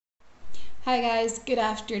Hi guys, good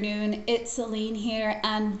afternoon. It's Celine here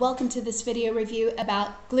and welcome to this video review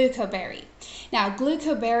about GlucoBerry. Now,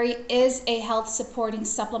 GlucoBerry is a health supporting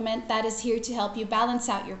supplement that is here to help you balance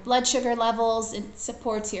out your blood sugar levels. It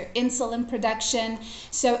supports your insulin production.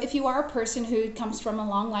 So if you are a person who comes from a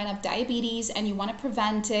long line of diabetes and you want to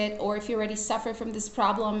prevent it, or if you already suffer from this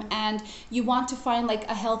problem and you want to find like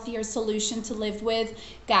a healthier solution to live with,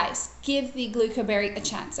 guys, give the GlucoBerry a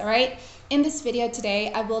chance, all right? In this video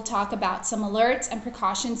today, I will talk about some alerts and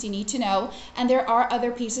precautions you need to know, and there are other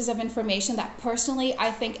pieces of information that personally I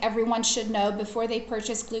think everyone should know before they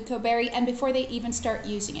purchase GlucoBerry and before they even start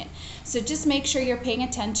using it. So just make sure you're paying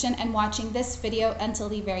attention and watching this video until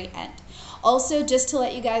the very end. Also, just to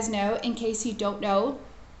let you guys know, in case you don't know,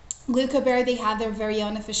 GlucoBerry, they have their very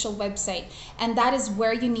own official website, and that is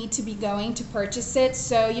where you need to be going to purchase it.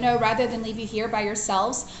 So, rather than leave you here by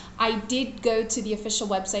yourselves, I did go to the official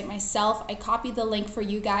website myself. I copied the link for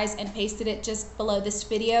you guys and pasted it just below this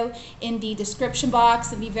video in the description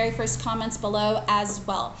box and the very first comments below as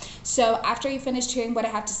well. So after you finished hearing what I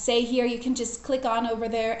have to say here, you can just click on over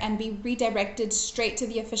there and be redirected straight to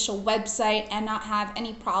the official website and not have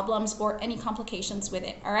any problems or any complications with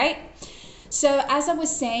it, all right? So as I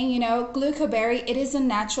was saying, GlucoBerry, it is a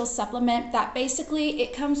natural supplement that basically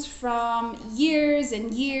it comes from years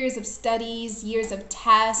and years of studies, years of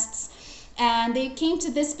tests, and they came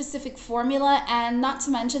to this specific formula. And not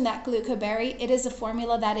to mention that GlucoBerry, it is a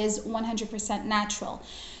formula that is 100% natural.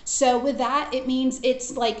 So with that, it means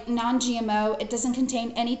it's like non-GMO. It doesn't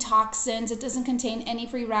contain any toxins. It doesn't contain any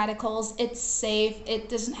free radicals. It's safe. It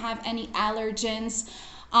doesn't have any allergens.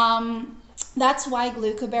 That's why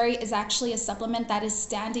GlucoBerry is actually a supplement that is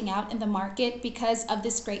standing out in the market because of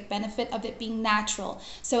this great benefit of it being natural.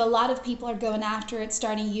 So a lot of people are going after it,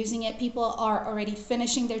 starting using it. People are already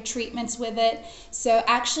finishing their treatments with it. So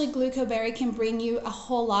actually GlucoBerry can bring you a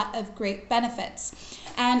whole lot of great benefits.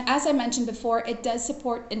 And as I mentioned before, it does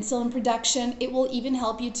support insulin production. It will even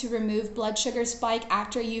help you to remove blood sugar spike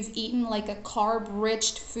after you've eaten like a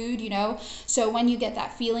carb-rich food, So when you get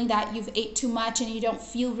that feeling that you've ate too much and you don't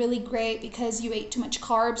feel really great because you ate too much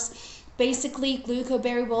carbs, basically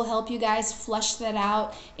GlucoBerry will help you guys flush that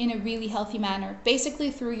out in a really healthy manner,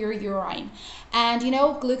 basically through your urine. And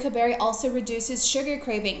GlucoBerry also reduces sugar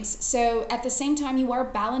cravings. So at the same time you are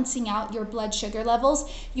balancing out your blood sugar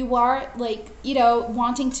levels, you are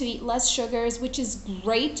wanting to eat less sugars, which is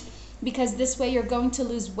great because this way you're going to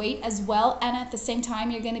lose weight as well, and at the same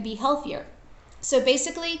time you're going to be healthier. So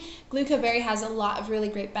basically, GlucoBerry has a lot of really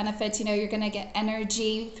great benefits. You're going to get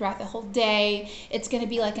energy throughout the whole day. It's going to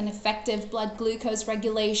be like an effective blood glucose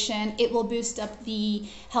regulation. It will boost up the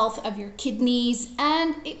health of your kidneys,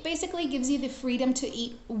 and it basically gives you the freedom to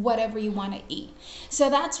eat whatever you want to eat. So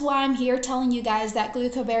that's why I'm here telling you guys that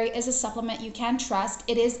GlucoBerry is a supplement you can trust.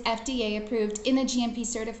 It is FDA approved in a GMP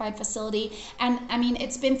certified facility, and I mean,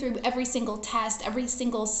 it's been through every single test, every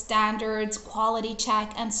single standards, quality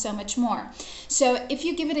check, and so much more. So if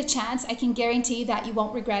you give it a chance, I can guarantee that you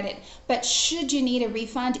won't regret it. But should you need a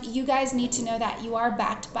refund, you guys need to know that you are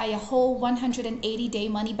backed by a whole 180-day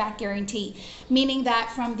money-back guarantee, meaning that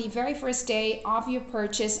from the very first day of your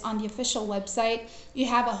purchase on the official website, you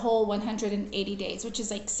have a whole 180 days, which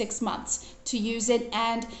is like 6 months to use it.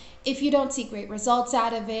 And if you don't see great results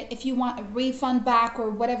out of it, if you want a refund back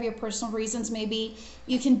or whatever your personal reasons may be,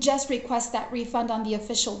 you can just request that refund on the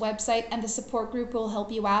official website and the support group will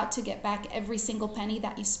help you out to get back every single penny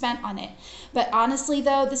that you spent on it. But honestly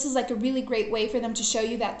though, this is like a really great way for them to show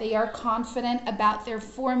you that they are confident about their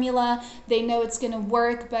formula. They know it's going to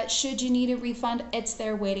work, but should you need a refund, it's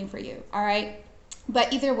there waiting for you, all right?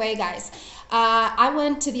 But either way, guys, I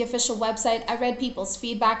went to the official website. I read people's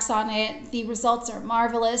feedbacks on it. The results are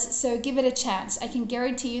marvelous, so give it a chance. I can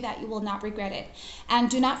guarantee you that you will not regret it. And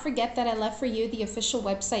do not forget that I left for you the official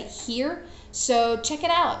website here, so check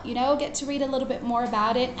it out. Get to read a little bit more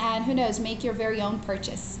about it, and who knows, make your very own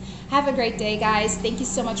purchase. Have a great day, guys. Thank you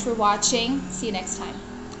so much for watching. See you next time.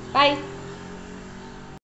 Bye.